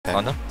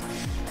Clone him.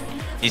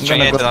 He's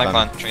trying it to the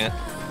clone. Trying it.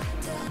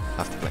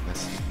 Have to blink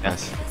this. Yeah.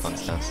 Nice. Fun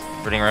stance.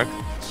 Reading rogue.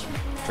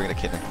 Trigger the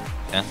kidney.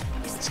 Yeah.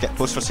 Let's get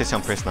push for CC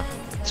on priest now.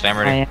 Spam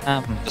reading.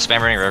 Just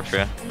spam reading rogue for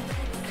you.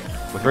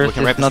 We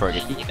can rip this for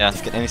you. Yeah.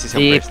 Let's get any CC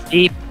on priest.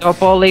 Deep. Oh,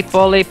 poly.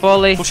 Full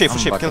shape,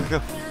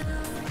 kill.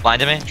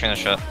 Blind me. Train the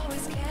shot.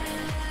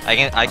 I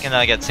can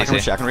get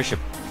CC. I can reshape.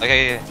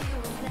 Okay.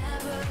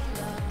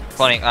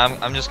 Cloning. I'm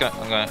going.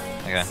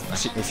 Okay.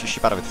 Nice. If you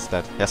ship out of it, it's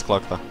dead. He has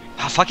cloak though.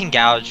 Ah, fucking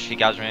gouge. He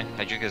gouged me.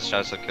 I juke his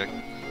shadow slip kick.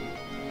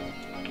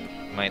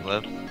 Might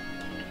live.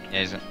 Yeah,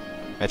 he's in.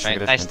 Nice. And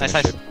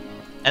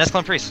it's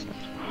clone priest.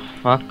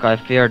 Fuck, I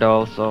feared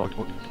also.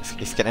 If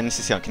you get any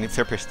CC on, can you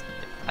fear priest?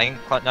 I can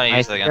clone. No, you I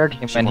use it again. feared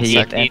him when he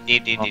hit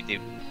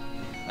Deep.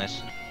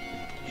 Nice.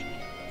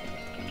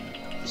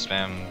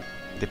 Spam.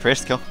 The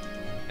priest kill.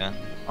 Yeah.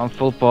 I'm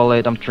full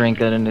polyed, I'm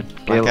trinket and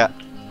it kill.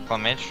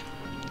 Clone mage.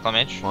 Come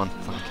on,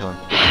 fucking kill him.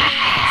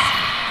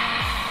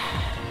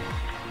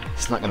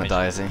 He's not gonna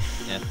die, is he?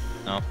 Yeah.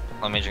 No.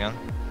 Clone mage again.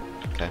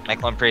 Okay. My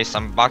clone priest.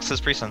 I'm box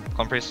this priest in.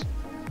 Clone priest.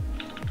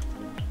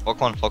 Full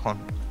clone.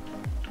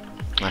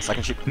 Nice, I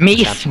can shoot.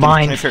 Miss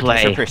mind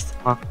play. Priest.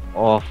 Fuck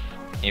off.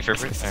 Can you fear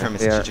priest?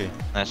 GG.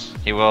 Nice.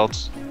 He willed.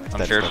 I'm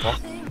dead, fearful.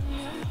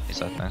 He's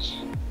dead. Nice.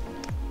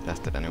 That's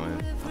dead anyway.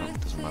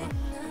 Doesn't matter.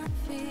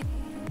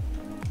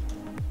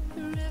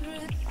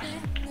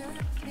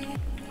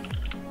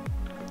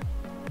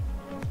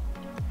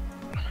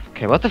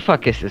 Okay, what the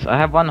fuck is this? I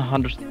have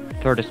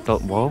 130 spell.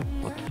 Whoa,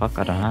 what the fuck?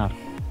 I don't have.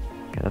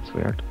 Okay, that's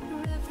weird.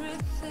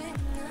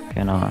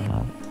 Okay, no, I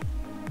have.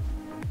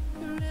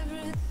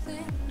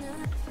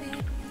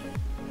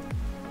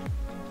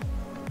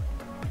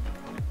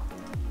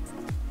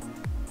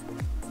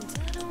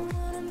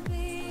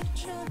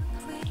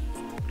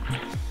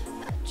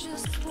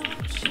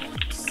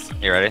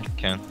 You ready?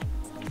 Can.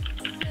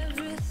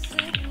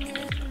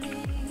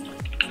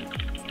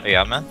 Are you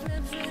out, man?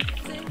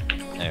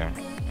 There you are.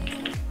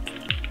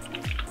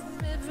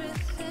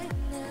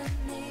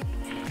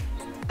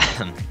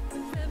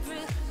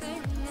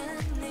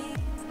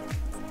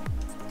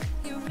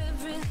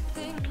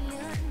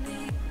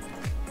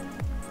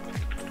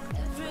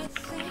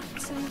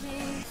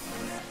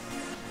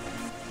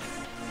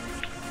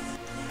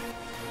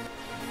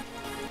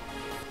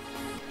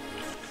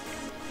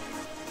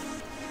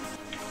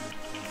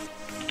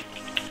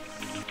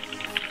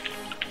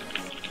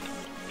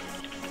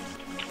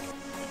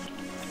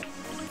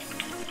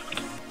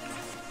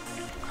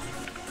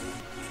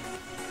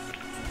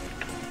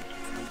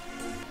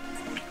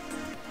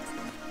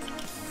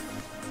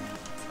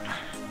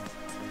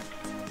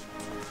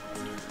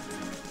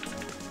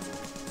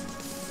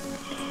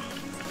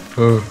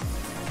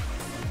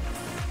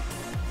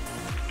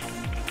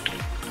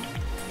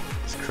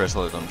 It's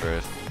Chrysalid on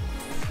Druid.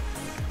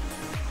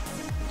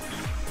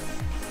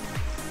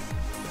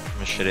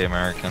 I'm a shitty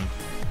American.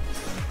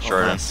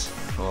 Jordan. Nice.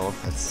 Well,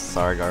 it's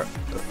Sargar,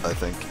 I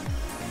think.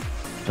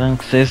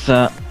 Thanks,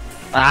 Sissa.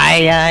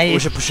 Aye. We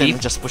should push in,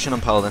 just push in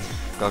on Paladin.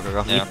 Go.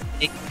 Yeah.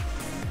 Okay,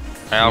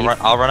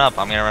 I'll run up.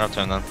 I'm gonna run up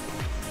to him then.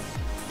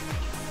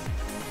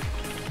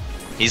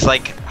 He's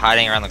like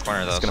hiding around the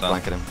corner though. Just gonna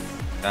blanket him.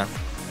 Yeah.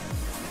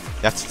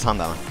 You have to stun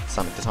that one.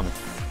 Stun me.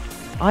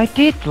 I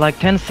did like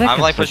 10 seconds.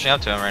 I'm like pushing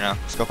up to him right now.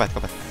 Just go back.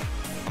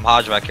 I'm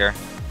Hodge back here.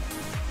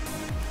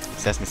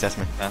 Sesame.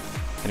 Yeah.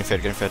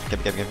 Get him fed.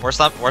 Give me. Where's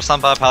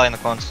some Pally in the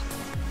clones?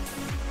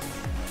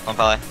 Clone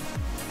Pally.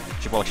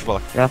 She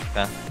bollock. Yeah.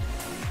 Okay.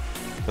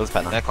 Kill his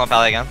pet now. Yeah, Clone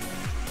Pally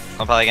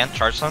again.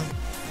 Charge some.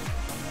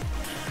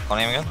 Clone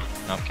him again?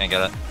 No, can't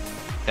get it.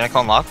 Can I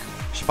clone lock?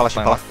 She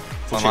bollock.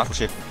 Full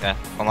shape. Yeah,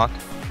 clone lock.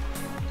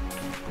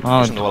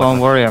 Oh, clone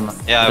warrior man.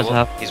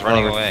 Yeah, he's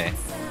running away.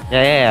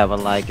 Yeah, but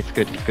like, it's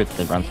good that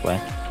he runs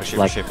away.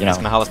 Full shape. He's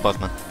gonna howl us both,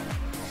 man.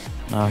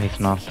 No, he's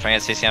not. Trying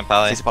to get CC on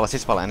Pally.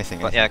 CC Pala,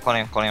 anything. Yeah,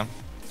 cloning him.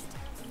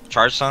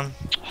 Charge some.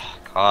 Oh,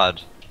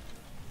 God.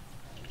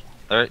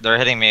 They're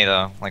hitting me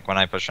though, like when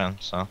I push in,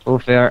 so. Full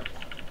fair.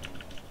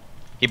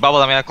 He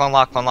bubbled, I'm gonna clone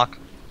lock.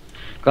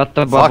 Got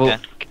the bubble.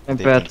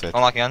 Okay.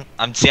 Clone lock again.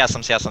 I'm CS.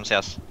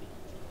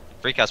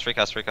 Free cast.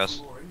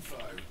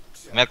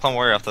 I'm gonna clone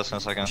warrior off this in a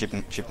second. Sheep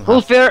him.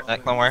 Full fair.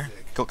 Clone warrior.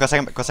 Go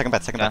second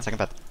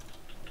bet.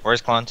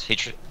 Warrior's cloned. He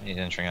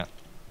didn't tring it.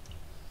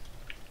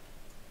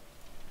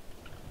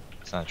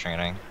 It's not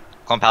tringing.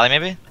 Clone Pally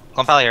maybe?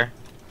 Clone Pally here.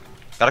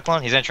 Got a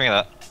clone? He's gonna tring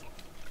that.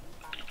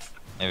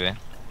 Maybe.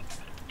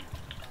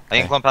 I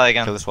can clone Pally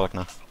again. Kill this walk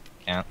now.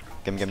 Can't.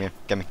 Get me.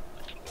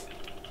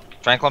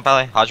 Try and clone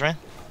Pally. Hodge me.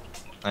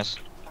 Nice.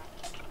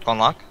 Clone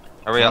lock?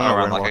 Are we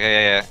on lock?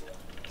 Okay, yeah.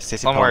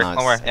 Clone warrior.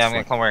 Yeah, I'm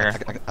gonna clone warrior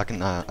here. I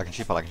can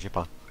sheep Pala.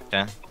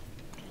 Okay.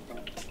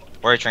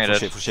 Warrior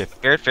trinketed. Full shape.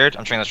 Feared.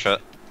 I'm trinking this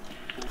shit.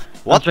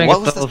 What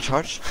was this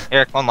charge?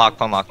 Here, clone lock.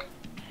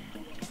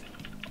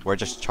 Warrior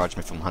just charged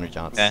me from 100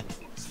 yards. Okay.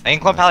 I can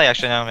clone Pally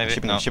actually now, maybe.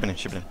 Shipping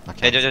him.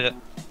 Okay. Yeah.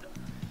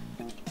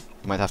 You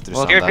might have to do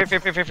something.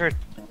 Feared.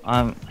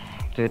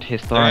 Dude,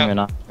 he's throwing me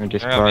now. In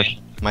this charge.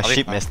 My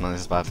sheep missed, man.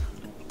 This is bad.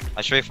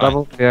 I should be fine.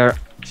 Double fair.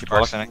 Sheep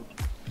Go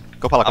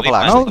Pala.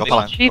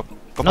 Go Sheep.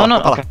 Go No, Pala, no,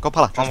 go Pala, okay. go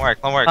Pala. Clone Warrior,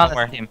 Clone Warrior, Clone Palace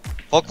Warrior. team.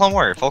 Full Clone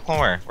Warrior, full Clone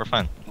Warrior. We're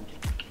fine.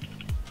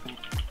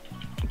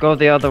 Go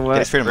the other Get way.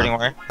 his freedom, Rooting man.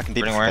 Warrior. I can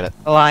deep Rooting get Warrior. it.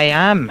 Oh, I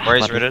am.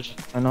 Warrior's but rooted.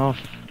 Enough.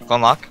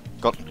 Clone Lock.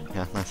 Go.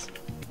 Yeah, nice.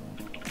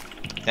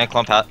 Yeah,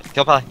 Clone Pal.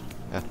 Kill Pally.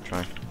 Yeah,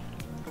 try.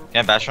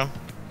 Yeah, bash him.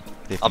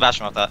 Deep. I'll bash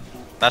him off that.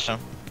 Bash him.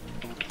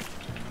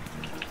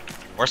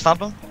 Or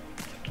stomp him.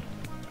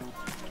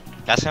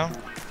 Gas him.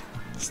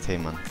 This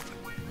team, man.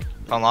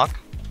 Clone Lock.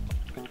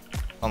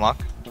 Clone Lock.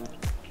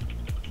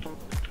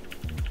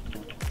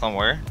 Clone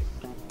Warrior.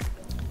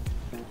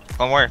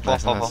 Clone Warrior. Full,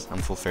 Nice, full, nice. full.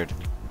 I'm full feared.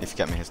 If you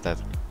get me, he's dead.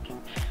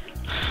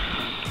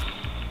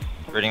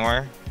 Rooting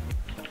Warrior.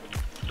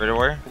 Rooted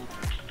Warrior.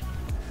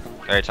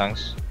 Fairy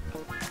Tongues.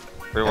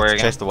 Root Yeah, Warrior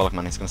again. chase the Warlock,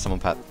 man. He's gonna summon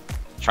Pat.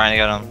 Trying to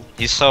get him.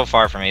 He's so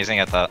far from me. He's gonna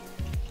get that.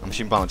 I'm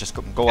machine bomb. Just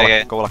go Okay, Warlock.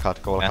 okay. Go Warlock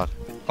hard. Go Warlock Yeah.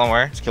 hard. Clone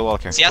Warrior. Just kill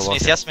Warlock here. CS Kill me,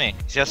 Warlock CS me.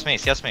 CS me,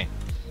 CS me.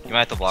 You might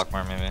have to block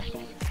more, maybe.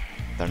 here.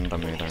 They're not on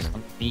me. They're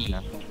not. B.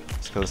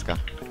 Let's kill this guy.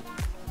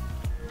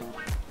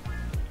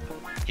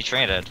 He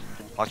traded.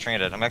 Lock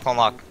traded. I'm gonna clone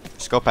Lock.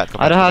 Just go Pat. Go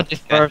I Pat. don't go have Pat.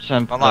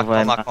 dispersion. Clone Lock, by the way,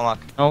 clone Lock, man. clone Lock.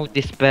 No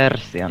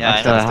dispersion. Yeah,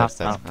 I That's know. what I Dead, have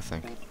dead, now. dead, I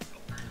think.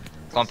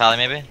 Clone Pally,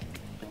 maybe?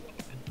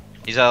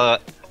 He's Can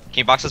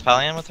you box this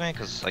Pally in with me?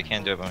 Cause I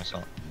can't do it by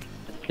myself.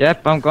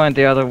 Yep, I'm going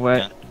the other way.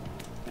 Yeah.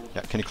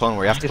 Yeah, can you clone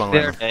where? You have to He's clone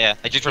there. where? Yeah, yeah.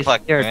 I just He's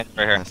reflect. scared. Right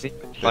here. Nice.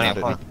 Clone him,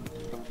 Did clone it.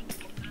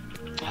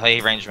 him. Oh,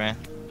 he ranged me.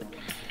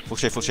 Full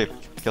shape, full shape.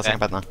 Kill second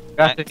Pat now. You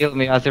have to heal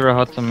me. Azira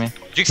hots on me.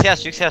 Juke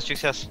CS, Juke CS, Juke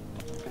CS.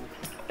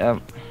 Yeah.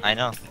 I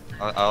know.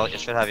 I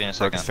should have you in a Broke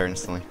second. his fair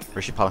instantly.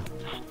 Rishi Pala. Kill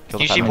Can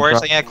the you Pat shoot now.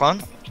 Warriors like a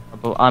clone?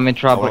 I'm in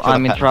trouble. wanna kill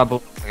I'm the in pet.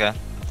 trouble. Okay.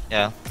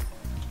 Yeah.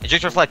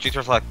 Juke reflect, Juke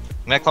reflect.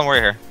 I'm gonna clone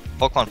Warrior here.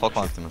 Full clone, full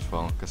clone. Shift him as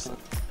well, cause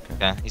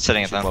Okay, he's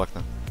sitting it shoot then. Warlock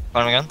now.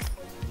 Clone him again.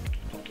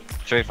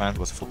 Should be fine. It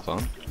was a full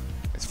clone.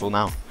 It's full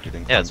now. You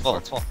didn't Yeah, clone it's full,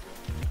 before. it's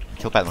full.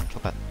 Kill Pat, man.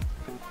 Kill Pat.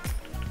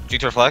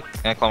 Juke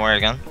reflect. Gonna clone Warrior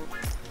again.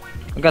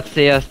 I got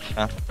CS.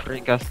 Yeah.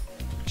 Precast.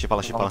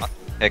 Shipala, Shipala.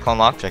 Okay, clone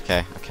Lock.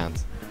 JK, I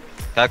can't.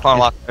 Gotta clone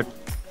Lock.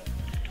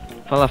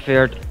 Pala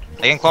feared.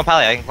 I can clone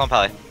Pally, I can clone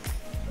Pally.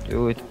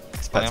 Do it.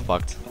 His Pat's him.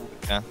 bugged.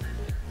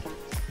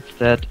 It's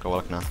dead. Go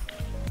Warlock now.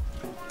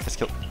 Just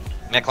kill.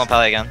 I'm gonna clone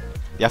Pally again.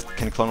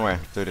 Can you clone where?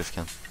 Do it if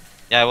you can.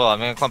 Yeah, I will. I'm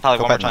gonna clone Pally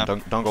Go one more Pat, man.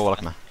 time. Don't go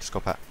Warlock now. Just go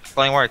Pat.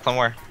 Cloning Warrior, clone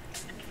Warrior.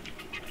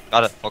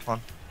 Got it, full clone.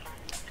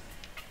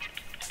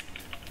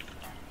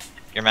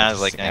 Your mana is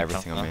Just like sing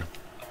everything on me.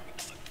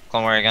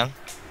 Clone Warrior again.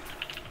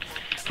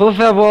 Full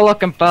fair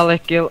Warlock and Pally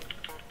kill.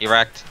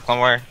 Erect. Clone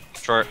Warrior.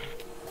 Short.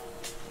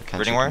 I can't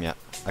Rooting shoot him Warrior? yet.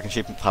 I can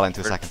shoot Pala in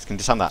 2 seconds. Can you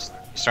disarm that?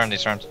 He's turned,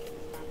 he's turned.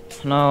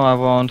 No, I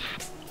won't.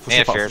 Full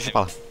Yeah, Shipala, fear. full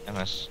Shipala. Yeah,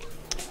 nice.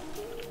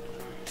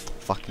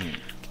 Fucking.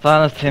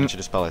 Silence him. You should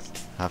dispel it.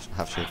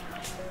 Half shoot.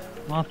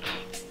 What?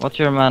 What's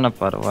your mana,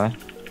 by the way?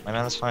 My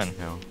mana's fine.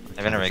 No.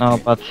 I've interrupted. No,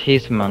 but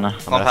his mana. I'm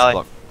Clone gonna have Pally. to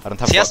block. I don't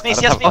have CS block. me, I don't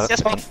CS have me, block.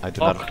 CS me. I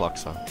do not have block,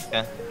 so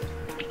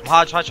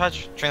Hodge.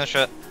 Train the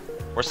shit.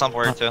 We're Stomp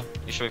Warrior too.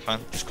 You should be fine.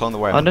 just clone the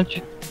warrior. Why don't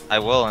you? I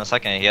will in a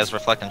second. He has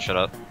reflect and shit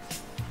up.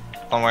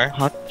 Clone Warrior.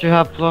 How did you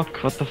have block?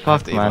 What the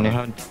fuck, to man? evolve You him,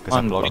 have 'cause I'm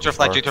one blocked. Juke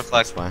reflect, before, Juke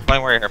reflect. that's why.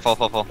 Clone Warrior here.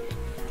 Full.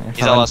 If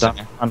He's I all had us in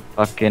done one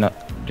fucking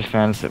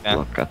defensive Yeah.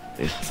 block at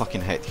this. I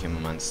fucking hate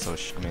human man. So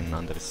I mean,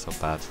 Under is so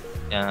bad.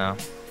 Yeah, no.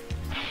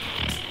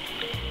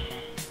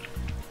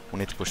 We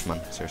need to push, man.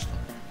 Seriously.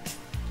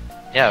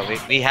 Yeah,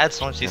 we had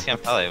so much CC on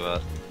Pally,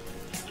 but.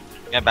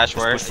 Yeah, Bash Just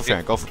Warrior. push for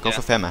fair. Go yeah.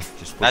 for fair, man.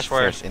 Just push Bash for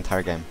warrior. fair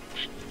entire game.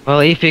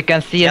 Well, if you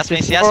can see CS me,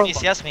 us CS me,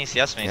 CS me,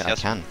 CS me, Yeah, I CS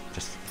me. can.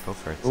 Just go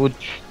for it. Good.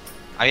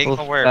 I can Full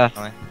Clone Warrior. fast.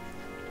 Finally.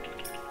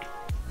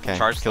 Okay.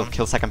 charge them.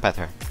 Kill second pet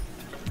here.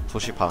 Full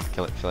Shipala.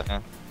 Kill it. Yeah.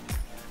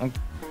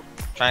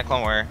 Trying to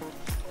Clone Warrior.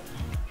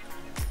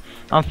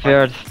 I'm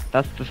feared.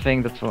 That's the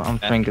thing. That's what I'm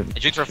Yeah. thinking.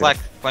 Juke reflect.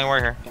 Clone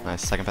Warrior here.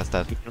 Nice. Second pet's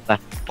dead.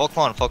 Full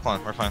clone.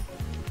 We're fine.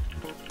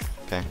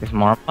 Is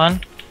Marm fine?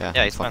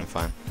 Yeah. he's fucking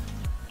fine.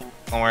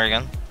 Clone Warrior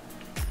again.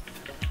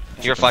 Ship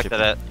You him, reflected ship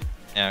him. it.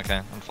 Yeah, okay.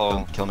 I'm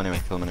full. Kill him anyway.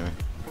 Kill him anyway.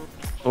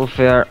 Full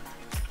fair.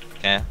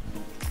 Okay.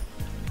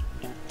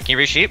 Can you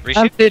resheep? And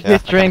Resheep? did Yeah,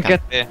 his I drink can.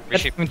 it? Yeah, Get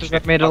resheep. him into the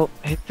middle.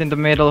 Hits in the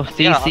middle.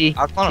 CC.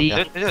 I'll clone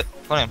him. C. Do it.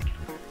 Clone him.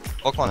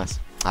 Full clone. Nice.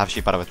 I have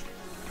sheep out of it.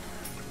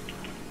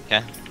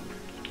 Okay.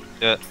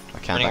 Do it. I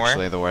can't Running where?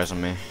 actually. The ware's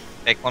on me.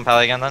 Hey, clone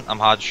Pally again then. I'm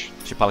Hodge.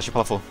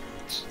 Shipala full.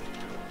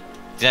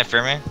 Did that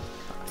fear me?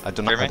 I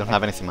don't Hear me?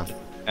 have anything,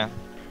 man.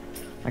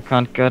 I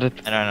can't get it.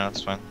 I don't know.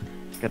 It's fine.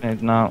 Getting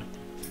it now.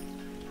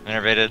 I'm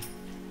innervated.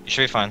 You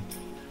should be fine.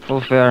 Full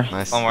fair.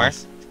 Nice. One more.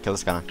 Nice. Kill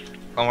this guy.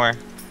 Clone Warrior.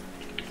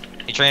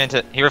 He trained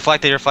into. He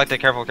reflected.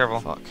 Careful.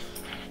 Fuck.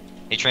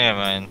 He trained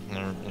him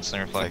and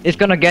instantly reflect. It's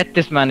gonna get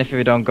this man if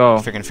we don't go.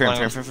 Fear him.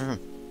 Clone Fear him.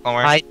 Clone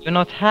Warrior. I do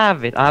not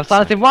have it. I have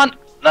silence in one.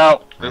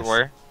 No. Root Nice.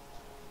 Warrior.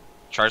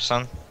 Charge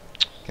Sun.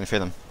 Can you fear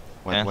them?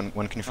 Yeah.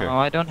 When can you fear? No,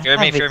 I don't Fear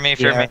have me. it. Fear me.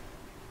 here.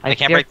 I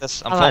can't fear break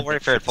this. I'm Pally. full warrior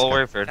feared. Full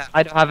warrior feared.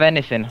 I don't have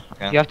anything.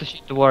 Okay. You have to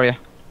shoot the warrior.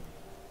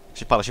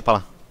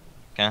 Shipala.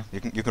 Okay.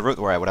 You can root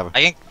the warrior, whatever.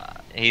 I can.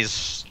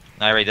 He's.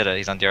 I already did it.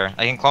 He's on DR.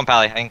 I can clone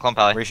Pally.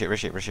 Reshape.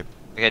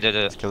 Okay, do it.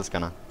 Let's kill this guy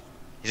now.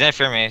 He's gonna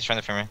fear me. He's trying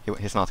to fear me.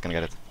 He's not gonna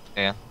get it.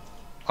 Yeah.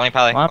 Cloning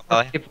Pally. One Clone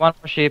more Pally. sheep, one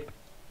more sheep.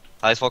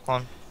 Pally's full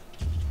clone.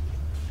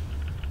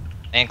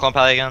 And clone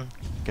Pally again.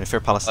 Can you fear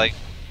Palace? Like,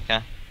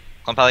 okay.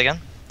 Clone Pally again.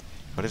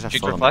 What is that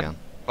Shoot phone reflect. again?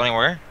 Cloning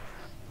where?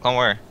 Clone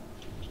where?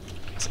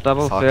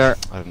 Double Fuck. fear.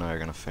 I didn't know you were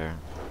gonna fear.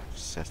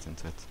 Just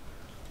into it.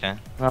 Okay.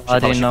 Well, I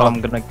didn't know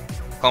I'm gonna.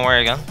 Clone where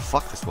again?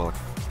 Fuck this wall.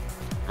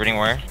 Rooting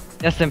where?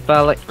 Yes, in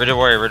Pally. Rooted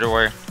warrior, rooted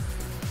warrior.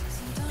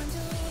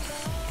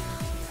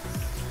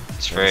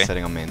 It's You're free.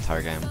 sitting on me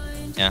entire game.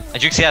 Yeah.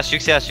 And Juke CS,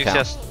 Juke CS, Juke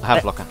Okay, CS. I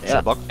have block. Is yeah.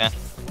 it block? Yeah.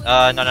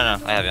 No,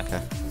 I have you.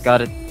 Okay.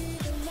 Got it.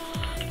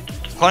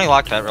 Cloning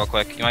lock that real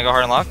quick. You wanna go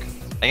hard and lock?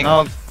 I can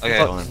No. clone. Okay.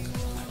 Fuck. Go on.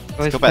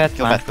 Go his Kill bad, pet,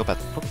 kill man. bad, kill bad.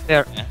 Full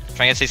fear. Yeah.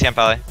 Try and get CC on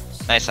Pally.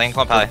 Nice, I can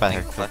clone Kill Pally. bad I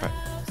here. can Kill clone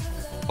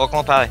bad. Full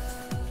clone Pally.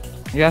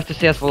 You have to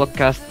see us full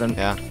cast then.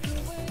 Yeah.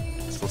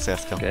 It's full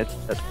CS kill. Okay.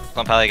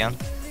 Clone Pally again.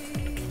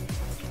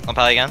 Clone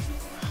Pally again.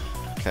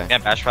 Okay.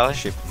 Again, bash Pally.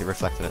 Sheep, he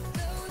reflected it.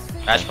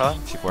 Bash Pally.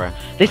 Sheep where?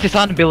 This is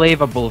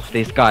unbelievable,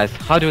 these guys.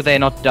 How do they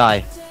not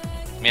die?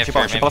 Me have Sheep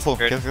fear, on, sheep maybe on full.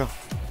 fear. Kill, kill.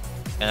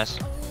 Finish.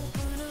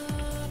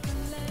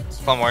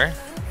 Clone warrior.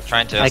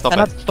 Trying to. I Stop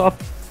cannot it.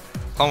 stop.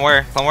 Clone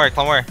warrior, clone warrior,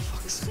 clone warrior.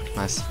 Fuck.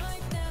 Nice.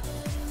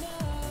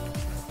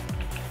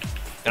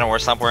 Gonna war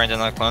stomp warrior into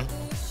another clone.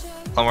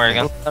 Clone warrior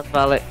again. Full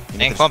Pally. You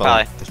need And to clone dispel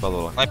Pally. him. Dispel the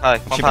wall. Clone Pally,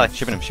 clone Pally.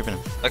 Shipping him, shipping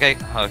him. Okay,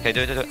 okay,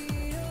 do it.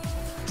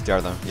 It's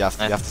DR though. You have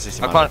to Nice.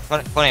 see Oh, him clone,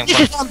 out. clone him, This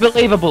clone. is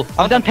unbelievable.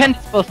 I've done 10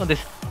 dispels on this.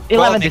 Call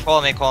 11 me, dispels.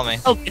 call me, call me.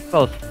 12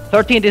 dispels.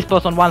 13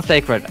 dispels on one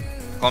sacred.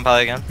 Clone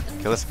Pally again.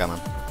 Kill this guy, man.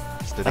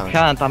 Just do I damage.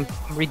 can't. I'm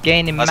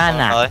regaining Last clone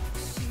mana.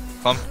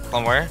 Pally.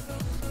 Clone warrior.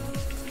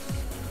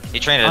 He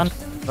trained it.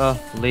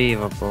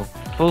 Unbelievable.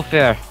 Full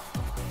fear.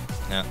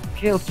 Yeah.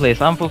 Kill, please.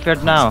 I'm full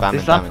feared now. Spamming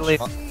This is damage.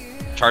 unbelievable.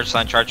 Charge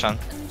sun, charge sun.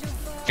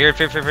 Fear.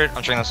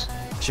 I'm trying this.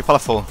 Sheep Pala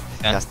full.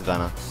 Yeah. Cast the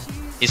Dino.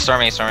 He's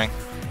storming.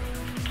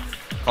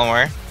 Clone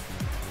warrior.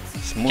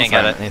 Smooth Can't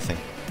get line, it. anything.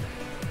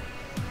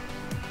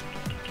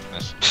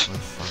 Nice. Oh,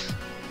 fuck.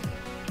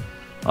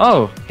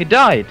 Oh, he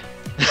died.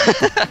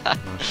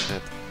 Oh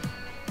shit.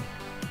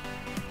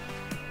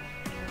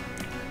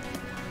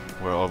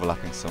 We're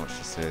overlapping so much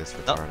to say it's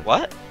No, retarded.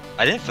 what?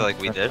 I didn't feel like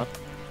we did. No,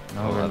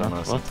 Oh, we're I don't not. know,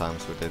 What?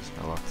 sometimes we did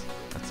a lot.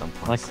 At some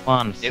Like points.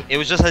 once. It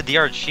was just a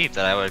DR sheep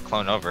that I would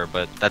clone over,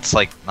 but that's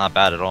like not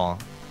bad at all.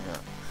 Yeah.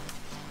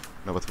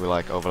 No, but we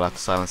like overlap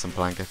silence and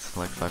blanket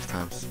like 5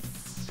 times.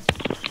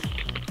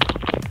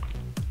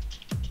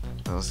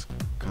 That was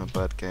kind of a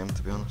bad game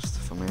to be honest,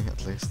 for me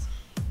at least.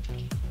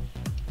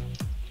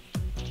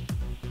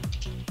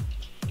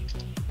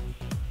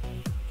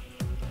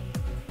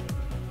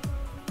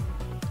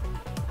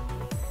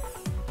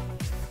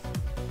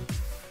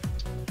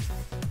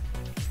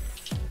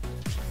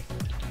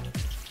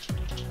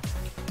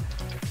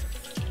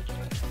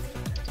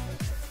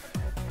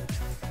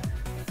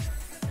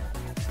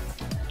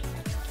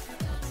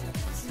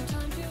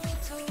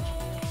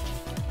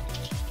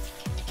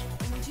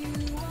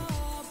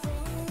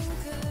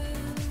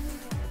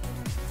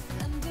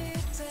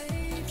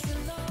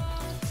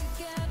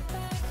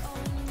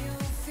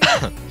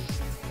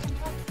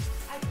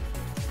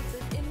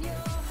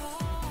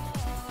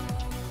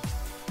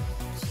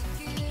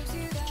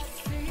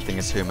 I think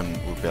his human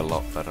would be a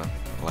lot better,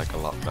 like a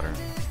lot better.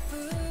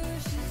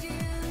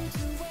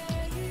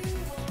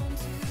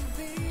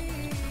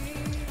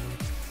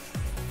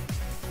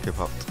 Keep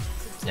up.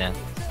 Yeah.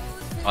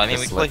 Well, I mean,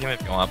 we It's can play like- him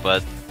if you want,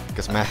 but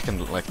Because Mehh can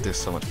like do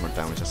so much more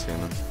damage as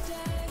human.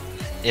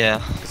 yeah.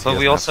 he But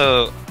we doesn't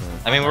also, Yeah.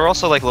 I mean, we're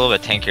also like a little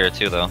bit tankier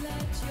too, though.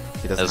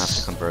 He doesn't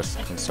have As-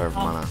 to conserve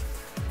mana.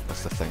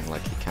 That's the thing,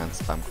 like he can't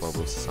spam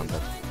globals or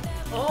something.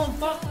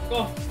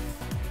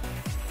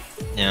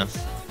 Yeah.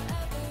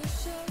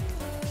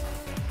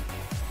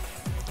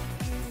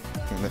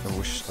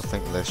 I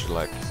think they should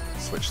like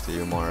switch to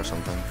you more or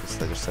something, because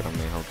they just sit on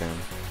me whole game.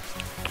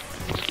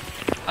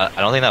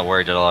 I don't think that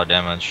warrior did a lot of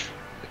damage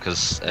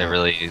because it Yeah.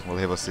 really. Well,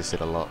 he was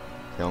CC'd a lot.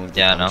 He only did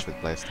Yeah, I damage know.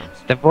 with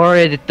playstones. The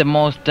warrior did the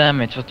most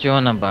damage. What you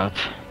on about?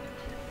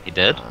 He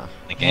did. Uh,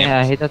 The game.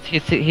 Yeah, he does. He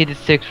did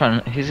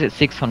 600. He did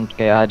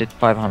 600k. I did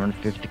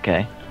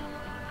 550k.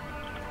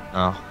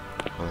 Oh.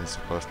 well, he's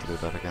supposed to do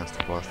that against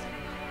the boss.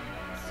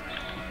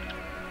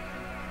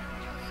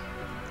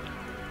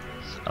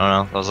 I don't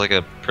know. That was like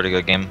a pretty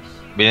good game.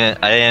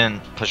 I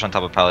didn't push on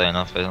top of Pally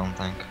enough. I don't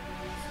think.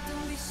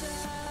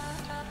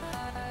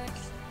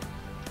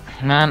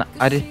 Man,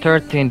 I did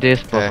 13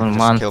 dispels Okay, on just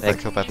one kill that,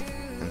 sec. kill that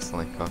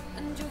instantly. Go.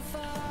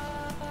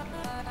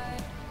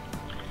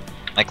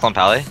 I clone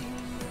Pally.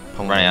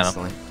 Pummel Running him at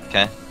him. instantly.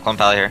 Okay. Clone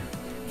Pally here.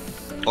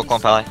 Full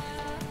clone Pally.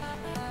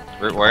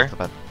 Root warrior. Kill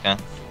that. Okay.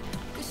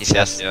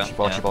 ECS. Yeah. She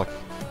block, yeah. she block.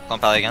 Clone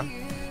Pally again.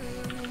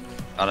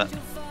 Got it.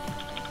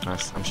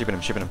 Nice. I'm shipping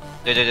him.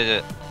 Do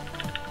it.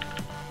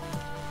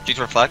 Juke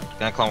to reflect.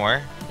 Gonna clone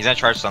warrior. He's gonna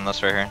charge stun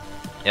this right here.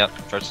 Yep.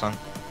 Charge stun.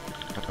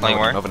 Clone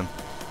warrior. Open him.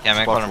 Yeah,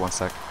 man. Block Clone for him. 1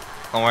 sec.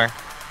 Clone warrior.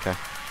 Okay.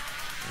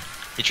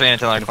 He trained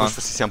into another Gonna clone. push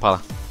for CC on Pala.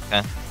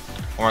 One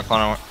more clone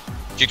on warrior.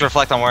 Juke to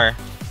reflect on warrior.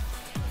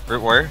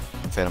 Root warrior.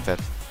 I'm fed.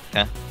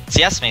 Okay.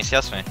 CS me.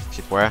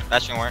 Sheep where?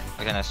 Bashing warrior.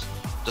 Okay, nice.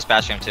 Just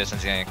bashing him too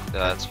since he's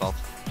getting spelled.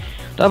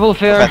 Double Go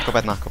fear.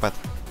 bad now, go bad.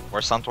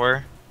 War Stunt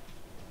Warrior.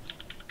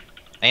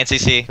 I can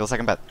CC. Kill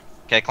second bet.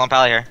 Okay, Clone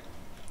Pally here.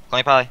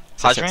 Clone Pally.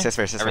 Hodge me. Sis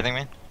sphere. Everything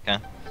me.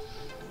 Okay.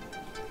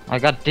 I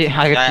got Yeah,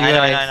 I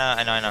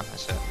DI. know. I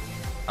see it.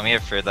 I'm here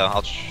for though.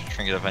 I'll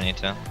shrink it if I need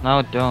to.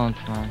 No, don't,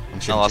 man. I'm No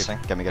shooting. lossing.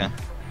 Get me. Okay.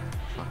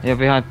 You're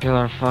behind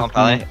pillar, fuck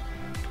Pally. me.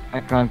 I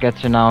can't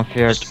get you now, I'm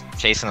feared. Just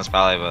chasing this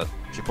Pally, but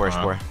She pour.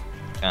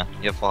 yeah,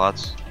 you have full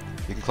hots.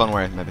 You can clone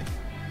warrior maybe.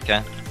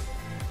 Okay.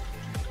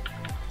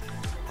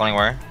 Cloning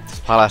where? This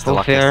Pala has to Full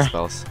lock fear. his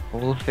spells.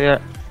 Full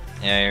fear.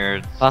 Yeah,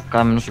 you're. Fuck,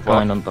 I'm She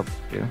going blocked. on top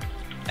of you.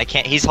 I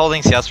can't. He's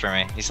holding CS for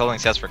me. He's holding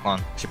CS for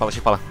clone. She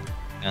Pala.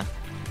 Yeah.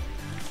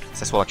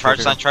 Sis wall. Charge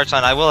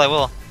sign. I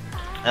will.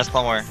 That's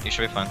clone where. You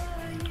should be fine.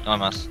 No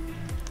MS.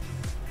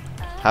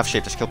 Half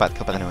shape. Just kill bat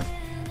anyway.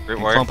 Root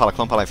You warrior.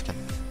 Clone Pala if you can.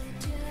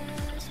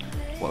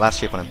 Well, last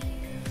shape on him.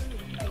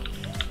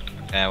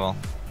 Yeah, I will.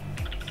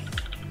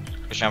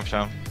 Push him.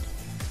 Cloning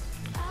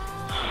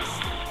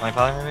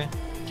Pally maybe?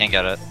 Can't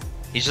get it.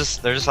 They're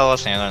just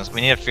LSing.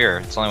 We need a fear.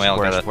 It's the only way I'll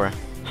get it. Square.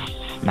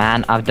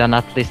 Man, I've done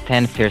at least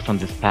 10 fears on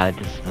this pad.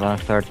 This is my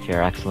third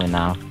fear actually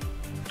now.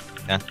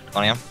 Yeah,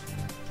 cloning him.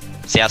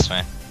 CS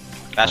me.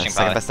 Bashing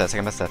Second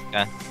Pally. best set.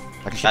 Okay.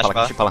 I can ship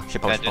Pala.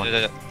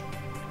 Okay, do.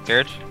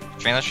 Feared?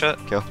 Train this shit?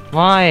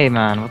 Why,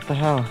 man? What the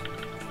hell?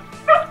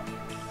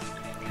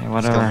 Okay,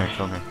 whatever.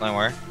 Kill him here. Cloning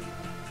where?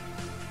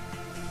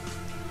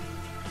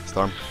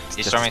 Storm. He's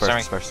Just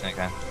storming. Spurs.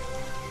 Okay.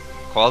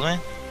 Called me?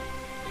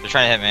 They're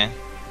trying to hit me.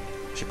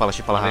 She Pala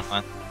I'll be half.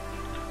 fine.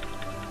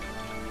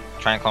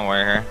 Trying to clone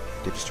warrior here.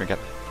 Deepest trinket.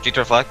 G to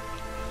reflect.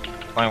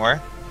 Cloning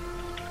where?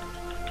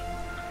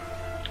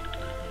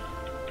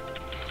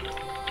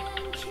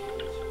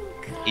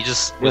 He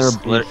just was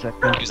he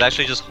was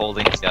actually just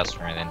holding his gas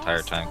for me the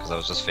entire time because I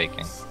was just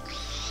faking.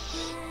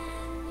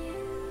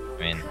 I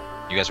mean,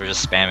 you guys were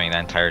just spamming the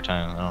entire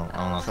time. I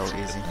don't know. If So it's a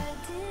good easy.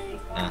 thing.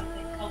 Yeah.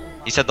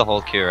 He said the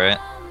whole queue, right?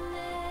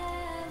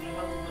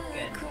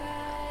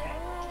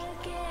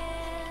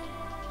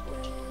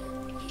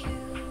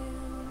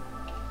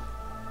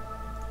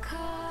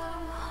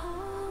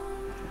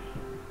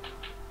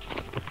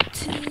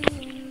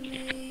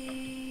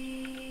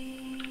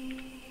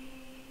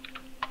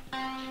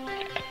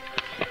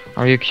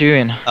 Are you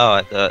queuing?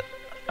 Oh,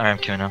 I'm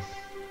queuing now.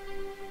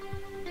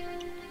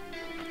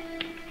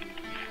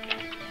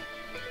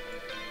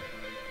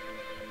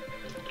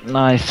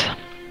 Nice.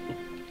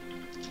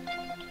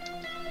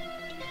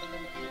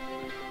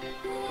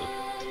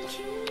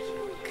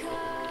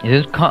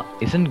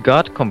 Isn't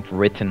God comp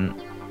written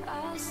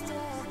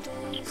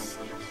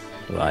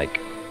like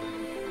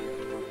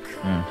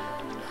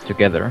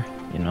together,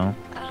 you know?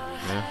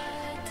 Yeah.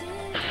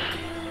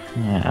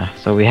 Yeah,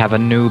 so we have a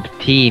noob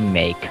team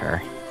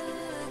maker.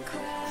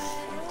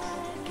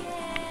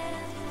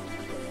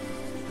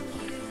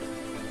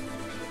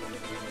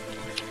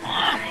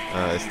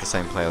 It's the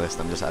same playlist.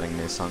 I'm just adding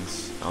new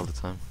songs all the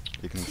time.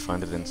 You can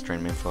find it in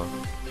stream info.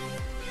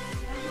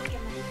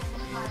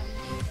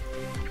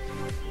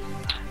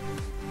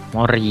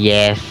 More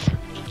yes.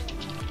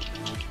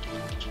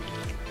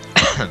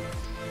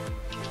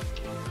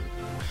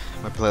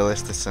 My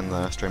playlist is in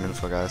the stream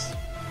info, guys.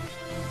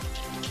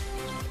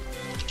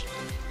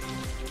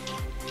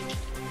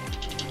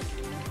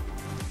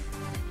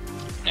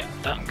 Yeah,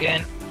 I'm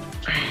good.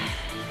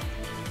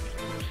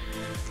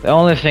 The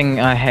only thing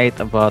I hate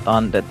about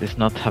Undead is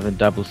not having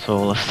double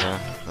souls. Yeah,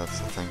 that's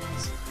the thing.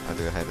 I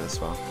do hate it as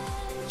well.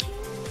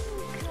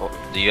 Oh,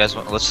 do you guys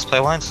want? Let's just play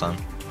Limestone.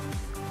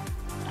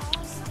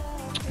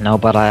 No,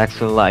 but I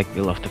actually like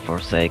Will of the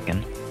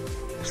Forsaken.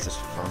 It's just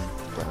fun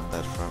getting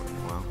that for a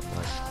while.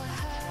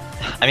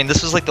 Like, I mean,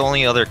 this is like the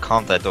only other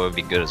comp that would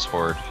be good as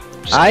Horde.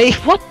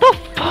 What the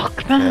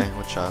fuck, man? okay,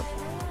 watch out.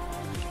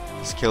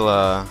 Just kill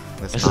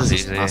This is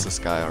easy. Nasus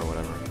guy or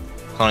whatever.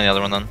 Cloning the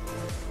other one then.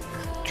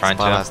 Trying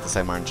Spala to. has the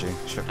same RNG.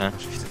 Sure. Yeah.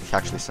 He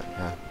actually said,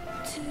 yeah.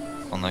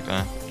 Clone that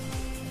guy.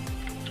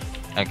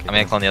 I'm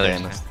gonna clone the other. Yeah,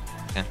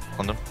 Okay, okay,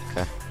 clone them.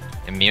 Okay.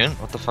 Immune?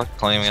 What the fuck?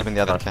 Cloning him Ship again? in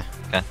the other, okay.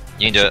 Okay,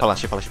 you can do it.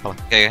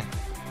 Shipala. Okay, okay.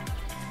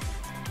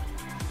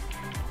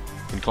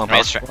 Can you clone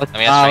Let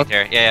me Pala? get strength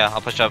here. Yeah,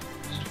 I'll push up.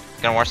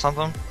 Gonna war stomp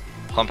him?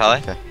 Clone Pally?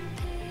 Okay.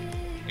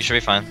 You should be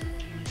fine.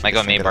 Might go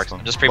Just me trinket barks. as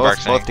well. Just pre-bark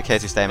Both strength.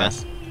 decays you stay, man.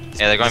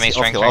 Yeah, they're going main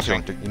strength.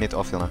 You need to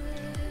off-heal now.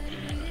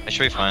 I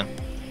should be fine.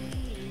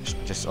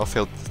 Just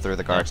off-heal through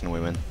the guards and we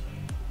win.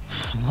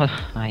 What?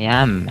 I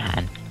am,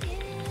 man.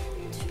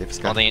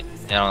 Deepest I guy.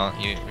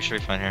 think, we should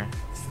be fine here.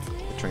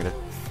 Trinket.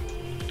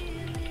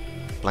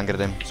 Blanket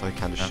him so he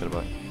can't do shit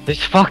about it.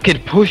 This fucking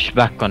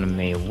pushback on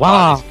me. Wow.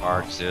 Wow. These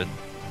barks, dude.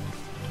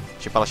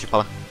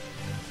 Shipala.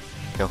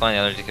 Kill. Clone the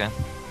other DK.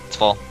 It's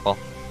full.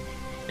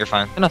 You're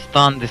fine. I'm gonna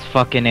stun this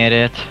fucking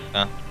idiot.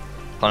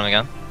 Clone him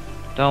again.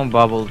 Don't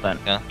bubble then.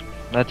 Yeah.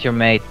 Let your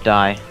mate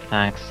die.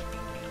 Thanks.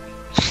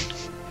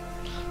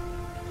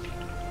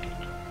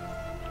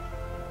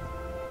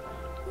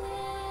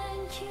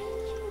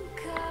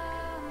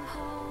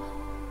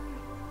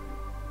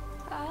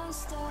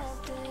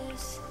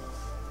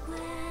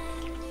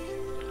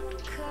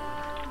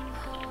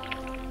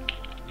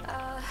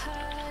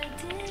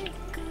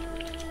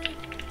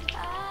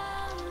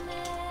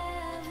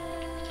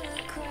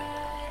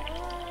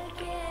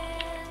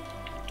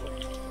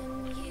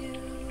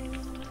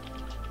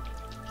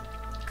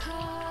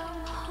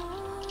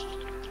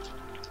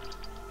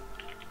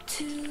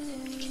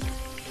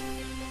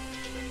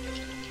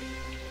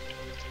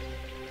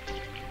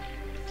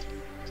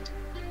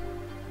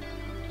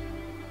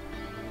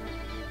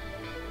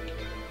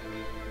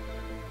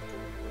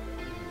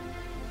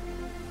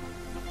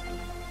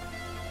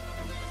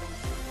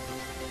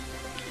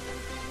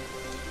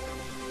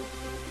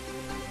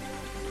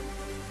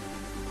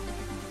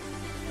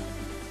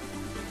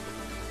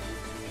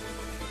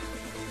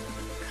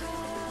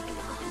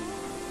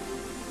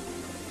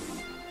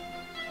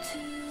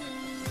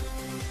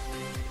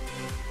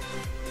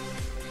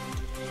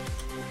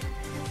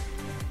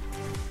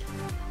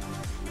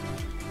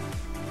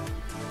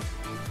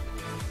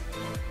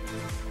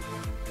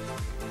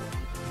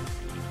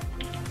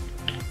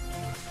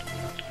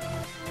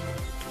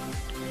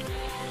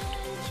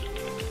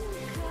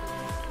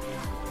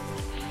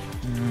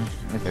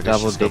 Maybe I should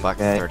double just go back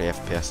to DK. 30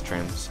 FPS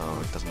stream so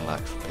it doesn't lag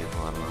for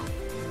people, I don't know.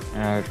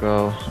 There we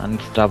go,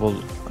 and double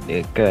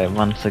DK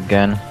once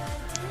again.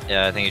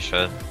 Yeah, I think you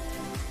should.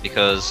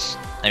 Because,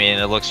 I mean,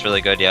 it looks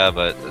really good, yeah,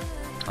 but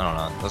I don't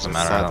know. It doesn't It's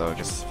matter. sad though,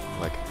 just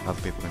like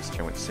other people can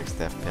stream with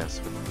 60 FPS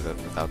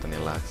without any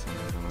lag. So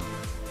I don't know.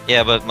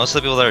 Yeah, but most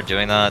of the people that are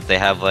doing that, they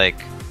have like,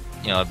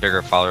 you know, a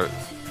bigger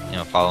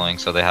following,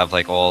 so they have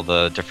like all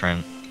the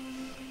different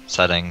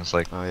settings.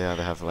 Like, Oh yeah,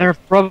 they have They're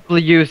like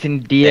probably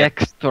using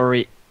DX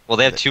story. well,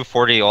 they have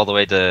 240 all the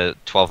way to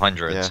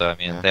 1200, Yeah, so I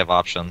mean, yeah. they have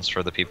options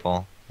for the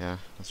people. yeah,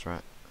 that's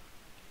right.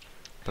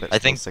 But it's I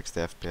still think- 60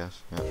 FPS.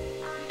 Yeah,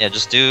 Yeah,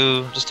 just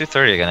do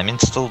 30 again. I mean,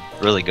 it's still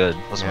really good.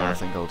 Doesn't yeah, I matter.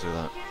 think I'll do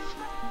that.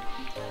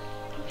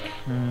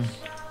 Hmm.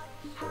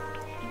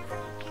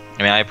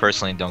 I mean, I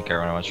personally don't care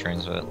when I watch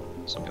streams, but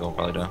some people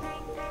probably do.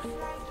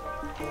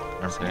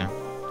 Okay.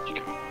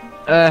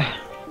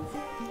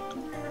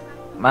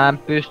 Mä en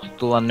pysty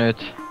tulla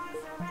nyt.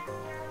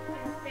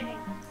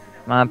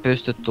 Mä en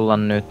pysty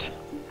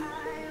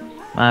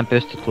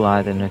tulla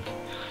heti nyt.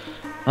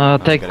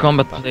 Take getting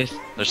combat back. please.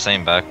 They're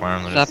staying back,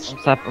 Marm. They're just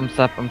Sap.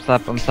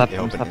 They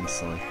open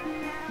instantly.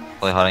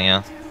 play hotting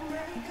you.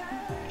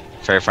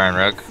 Fairy Fire and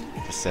Rogue.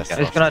 Just CS Yeah.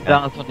 He's off. gonna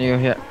dance on you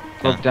here.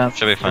 Look Yeah, down.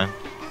 should be fine.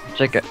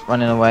 Check it.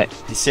 Running away.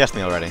 He CS'd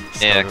me already.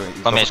 Just Yeah, go Clone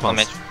for Mage, Clone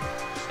close. Mage.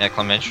 Yeah,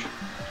 Clone Mage.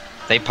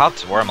 They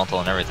popped War Elemental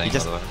and everything, He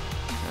just- by the way.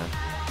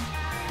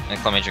 And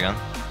Clone Mage again.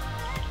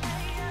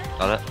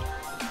 Got it.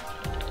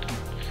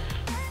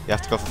 You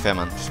have to go for Fear,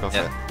 man. Just go for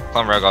Yeah. it.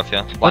 Clone Rogue off you.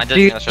 What Blinded.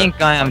 do you yeah, sure.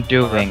 think I am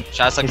doing?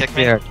 Shasta He's kick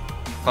me. scared.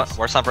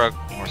 War Stomp Rogue.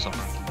 War Stomp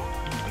Rogue.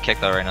 I'm kicked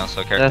that right now,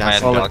 so character That's might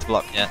have all to it-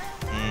 block. block. Yeah.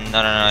 No,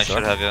 I Sure?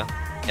 should have you.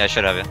 Yeah, I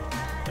should have you.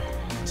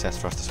 CS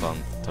Frost as well.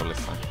 Totally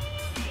fine.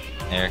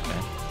 Yeah, you're okay.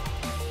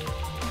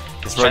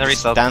 This Trying to rogue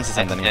just resub. dances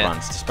and then he Yeah.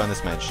 runs. Just burn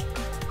this mage.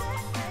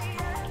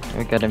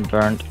 We're getting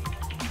burned.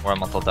 War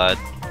Elemental died.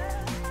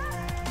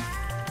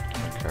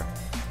 Don't care.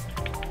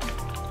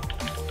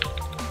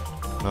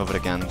 Move it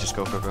again. Just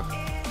go.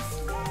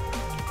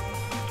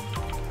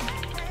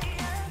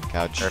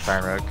 Gouge. Fairy Fire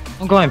and Rogue.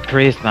 I'm going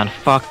priest, man.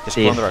 Fuck Just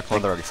this.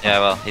 clone the rogue. It's Yeah,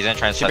 fine. well, he's gonna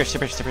try and Shipper. CS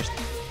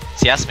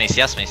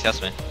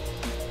me.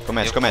 Go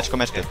mage, Okay.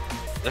 good.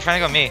 They're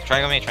trying to go me. No,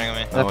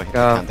 Let's they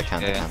go. can't, they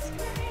can't. Yeah.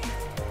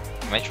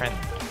 I might try and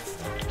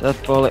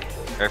Just pull it.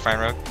 Fairy Fire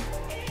and Rogue.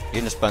 You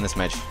can just burn this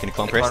mage. Can you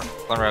clone priest?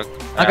 Clone Rogue.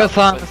 I got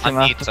silence him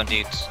I'm after.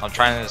 deeps. I'm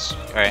trying this.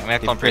 Alright, I'm gonna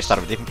Deep clone priest priest. out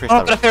of it. Deep priest Oh,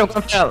 out I'm of gonna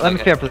it. fear. Let me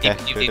fear, please. Okay.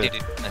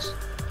 Deep. Nice.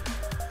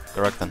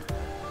 Go rogue then.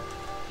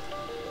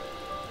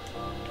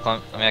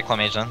 Clone, I mean, I clone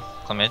mage then.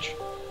 Clone mage.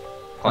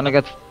 I'm gonna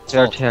get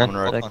feared here. Clone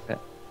rogue. Like that.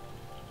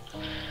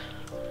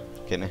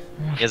 Kidney.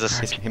 He has a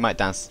He might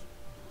dance.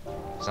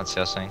 He's not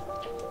CSing.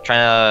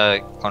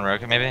 Trying to clone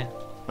rogue maybe?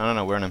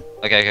 No, we're in him.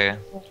 Okay.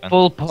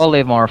 Full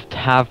polymorphed.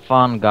 Have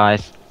fun,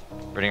 guys.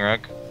 Rooting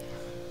rogue.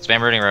 Spam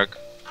rooting rogue.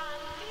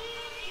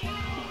 Yeah,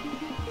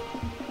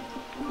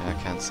 I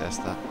can't CS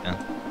that.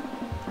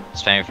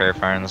 Spamming Fairy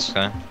Fire in this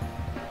guy.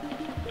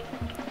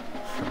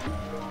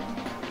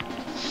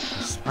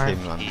 Just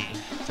him, man.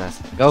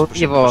 Just Go push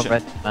him, Evo push him.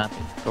 already, man.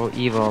 Go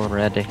Evo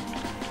already.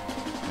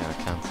 Yeah, I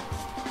can't.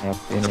 Yep,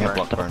 It's yeah. gonna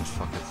block burns,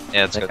 fuck it.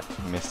 Yeah, it's good.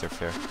 You missed your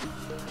fear.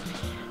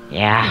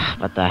 Yeah,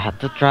 but I had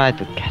to try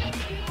to get it.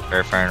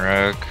 Fairy Fire and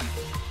rogue.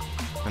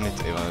 I need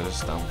to Evo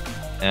this down.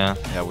 Yeah.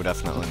 Yeah, we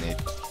definitely need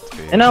to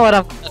be. You know what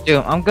I'm gonna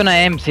do? I'm gonna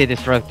MC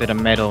this rogue to the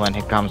middle when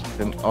he comes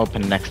to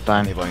open next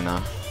I'm time. Evoing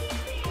now.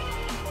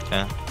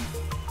 Okay.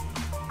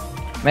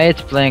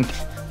 Mage blink.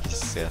 He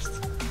just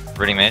CS'd.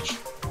 Rooting mage.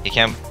 He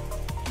can't.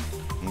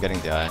 I'm getting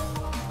the eye.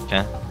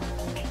 Okay.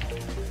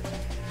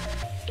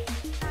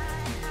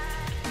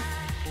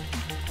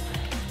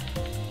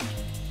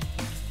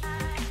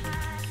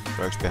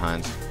 Rogue's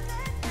behind.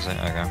 Is it?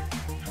 Okay.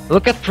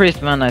 Look at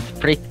priest, man. It's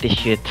pretty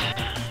shit.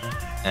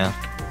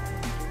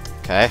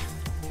 Okay.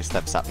 He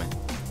steps at me.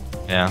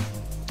 Yeah.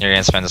 You're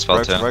gonna spend the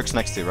spell too. Rogue's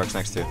next to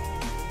you.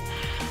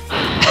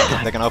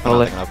 They can open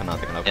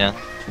now. Yeah.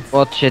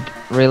 Watch it.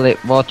 Really,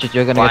 watch it.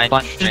 You're gonna get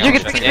blind. Triangle You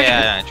shot. get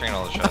Yeah,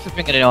 triangle all the shots. I'm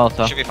it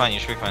also. You should be fine. You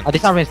should be fine.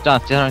 Disarming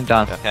stance. Disarming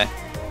stance. Yeah. Okay.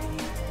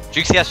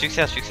 Juke CS.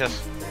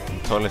 I'm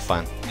totally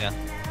fine.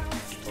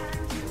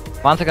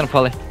 One second,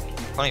 poly.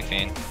 Cloning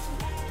Fiend.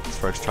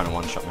 This rogue's trying to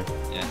one-shot me.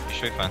 Yeah, you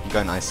should be fine. I'm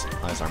going ice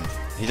armor.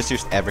 He just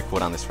used every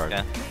cooldown on this rogue.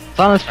 Yeah.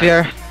 Silence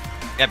fear.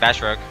 Yeah,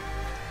 bash rogue.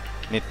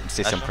 Need to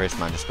see some Actually- priest,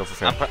 man. Just go for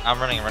fear. I'm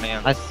running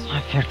in. I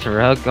fear to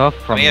rogue off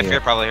from Let me get here.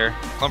 fear probably here.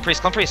 Clone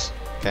priest.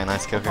 Okay,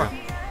 nice kill Come here.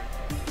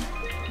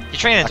 You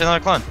train into another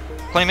clone.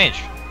 Cloning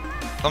mage.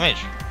 Clone mage.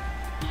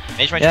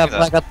 Mage might Yeah, do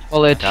but I that. got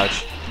bullet.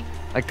 Gouge.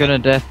 I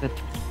couldn't death it.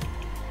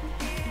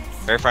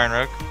 Fairy Fire and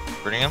rogue.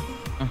 Rooting him.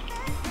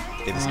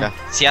 Hit this guy.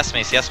 CS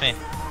me.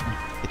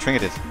 He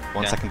triggered it.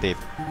 1 Yeah. second deep.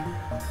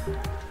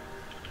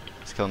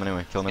 Just kill him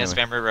anyway. Yeah,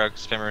 spam root rogue.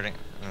 Spam rooting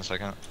in a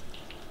second.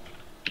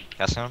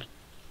 Casting him.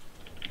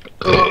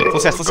 Full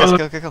CS,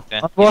 kill.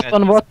 Yeah.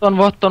 On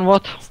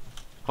what?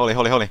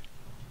 Holy.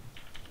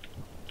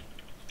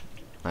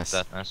 Nice.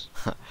 That nice.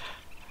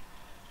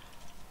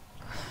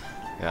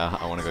 Yeah,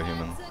 I wanna go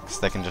human. Because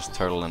they can just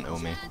turtle and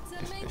ult me.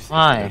 If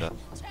Why? they do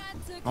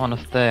that. I wanna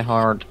stay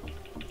hard.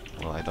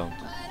 Well, I don't.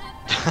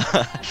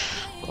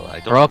 Well, I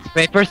don't. Rock,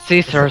 paper,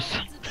 scissors.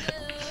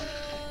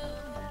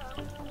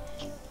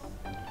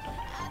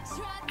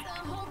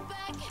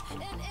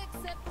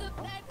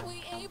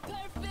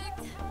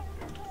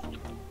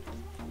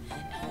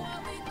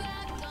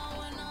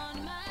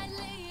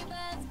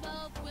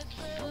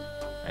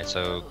 Alright,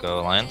 so go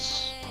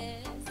Alliance?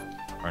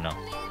 Or no?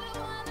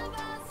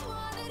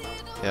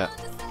 Yeah.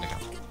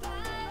 Okay.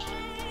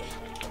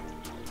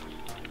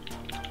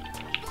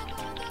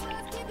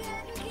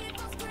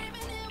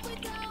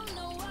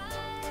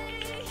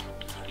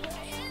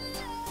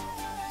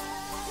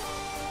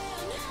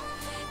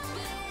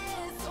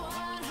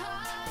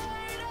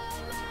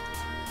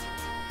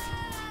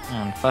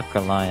 Man, fuck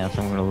Alliance,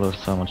 I'm gonna lose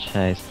so much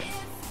haste.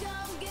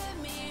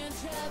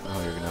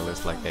 Oh, you're gonna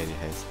lose like 80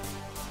 haste.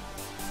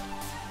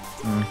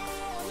 Hmm.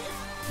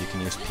 You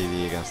can use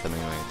PV against them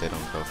anyway, they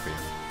don't go for you.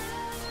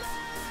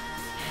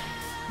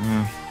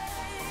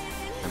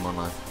 Hmm. I'm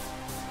online.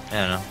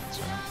 Yeah, no, that's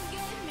fine.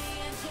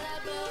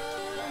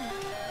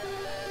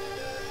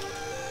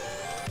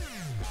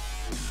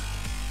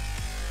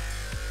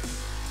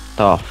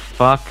 The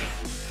fuck?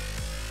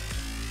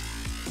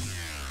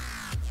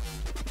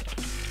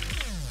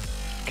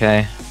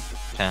 Okay.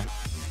 Okay.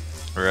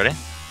 We ready?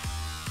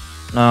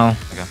 No.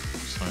 Okay.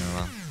 Just let me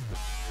know.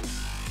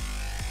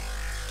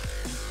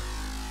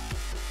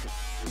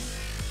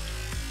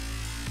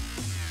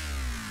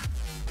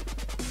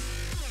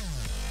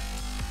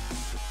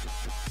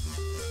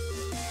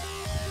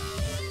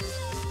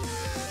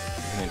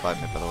 You can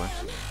invite me, by the way.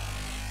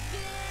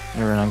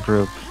 You're in a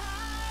group.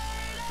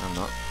 I'm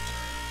not.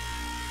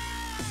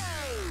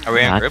 Are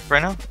we in Not- group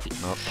right now?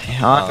 Nope.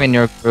 I'm in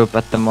your group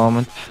at the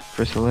moment,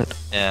 Chrysalid.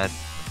 Yeah.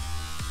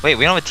 Wait,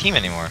 we don't have a team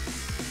anymore.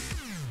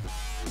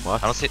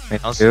 What? I don't see. I Me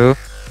don't see. too.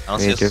 I don't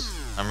Me see too.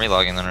 us. I'm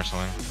relogging then or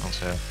something. I don't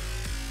see it.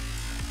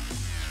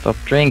 Stop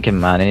drinking,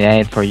 man. It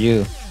ain't for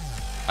you.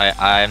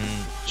 I'm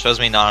shows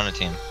me not on a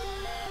team.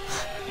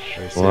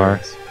 Very Or-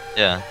 serious.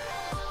 Yeah.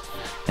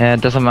 Yeah,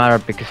 it doesn't matter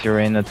because you're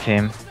in a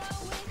team.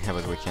 Yeah,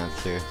 but we can't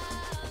queue.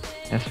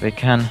 Yes, we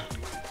can.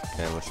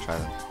 Okay, let's try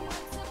them.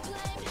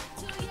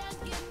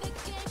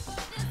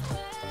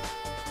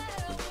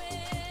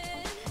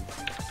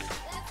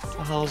 What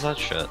the hell is that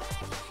shit?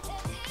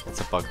 It's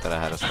a bug that I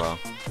had as well.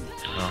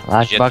 Oh.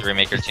 Last Did you have bug- to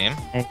remake your team?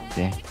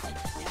 Hey.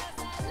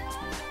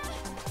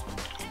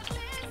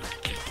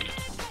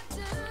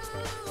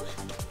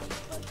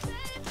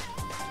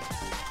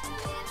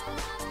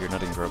 You're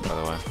not in group, by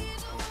the way.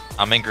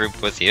 I'm in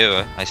group with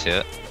you. I see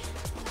it.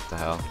 What the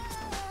hell?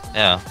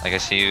 Yeah, like I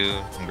see you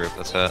in group.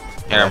 That's it. I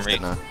Here, I'm left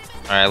it now.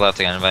 Alright, I left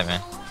again. Invite me.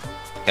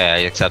 Okay, I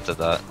accepted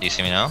that. Do you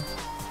see me now?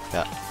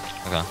 Yeah.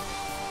 Okay.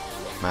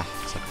 Meh,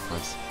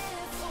 sacrifice.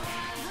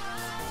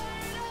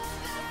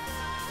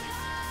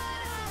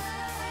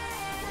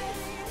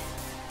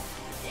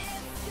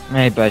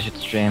 Maybe I should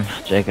stream.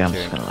 Jake, I'm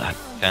just Okay. gonna lag.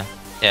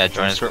 Yeah,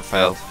 join us group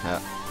failed. Yeah.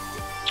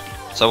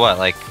 So what?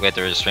 Like, we have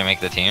to just remake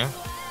the team?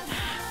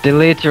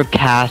 Delete your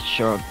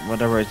cache or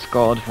whatever it's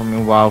called from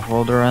your WoW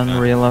folder and Yeah.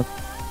 relog.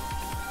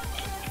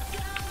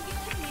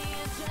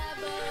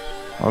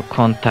 Or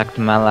contact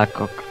Malak,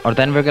 or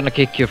then we're gonna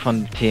kick you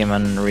from the team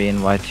and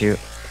re-invite you.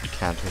 You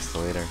can't, he's the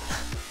leader.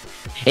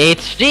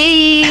 It's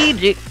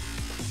GG!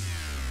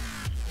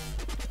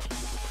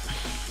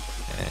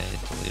 Okay,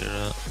 deleted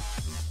it.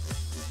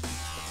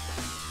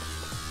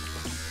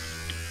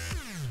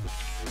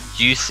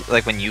 Do you see,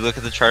 like when you look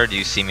at the chart, do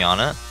you see me on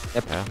it?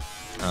 Yep. Yeah.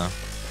 Oh.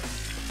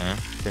 Okay.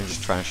 You can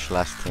just try and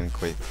slash team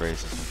quit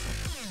phrase or something.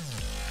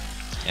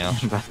 Yeah.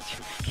 But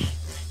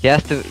you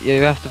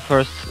have to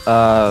first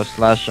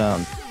slash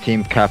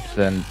team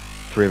captain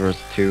 3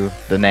 vs 2,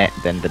 then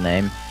the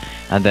name,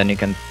 and then you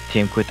can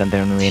team quit and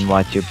then we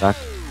invite you back.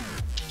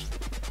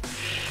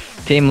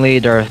 Team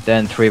leader,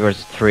 then 3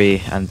 vs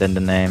 3, and then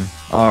the name.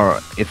 Or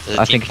it's Is it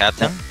I team think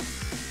captain?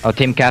 Oh,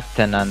 team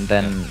captain and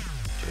then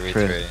 3-3.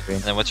 three.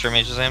 And then what's your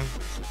mage's name?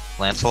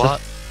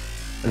 Lancelot?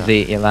 Yeah.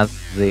 Z. Yeah, Lance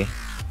Z.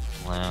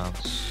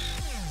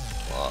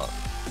 Lancelot.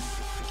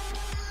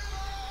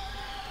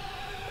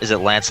 Is it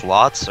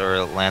Lancelots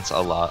or Lance a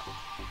lot?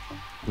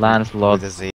 Lancelot With a Z.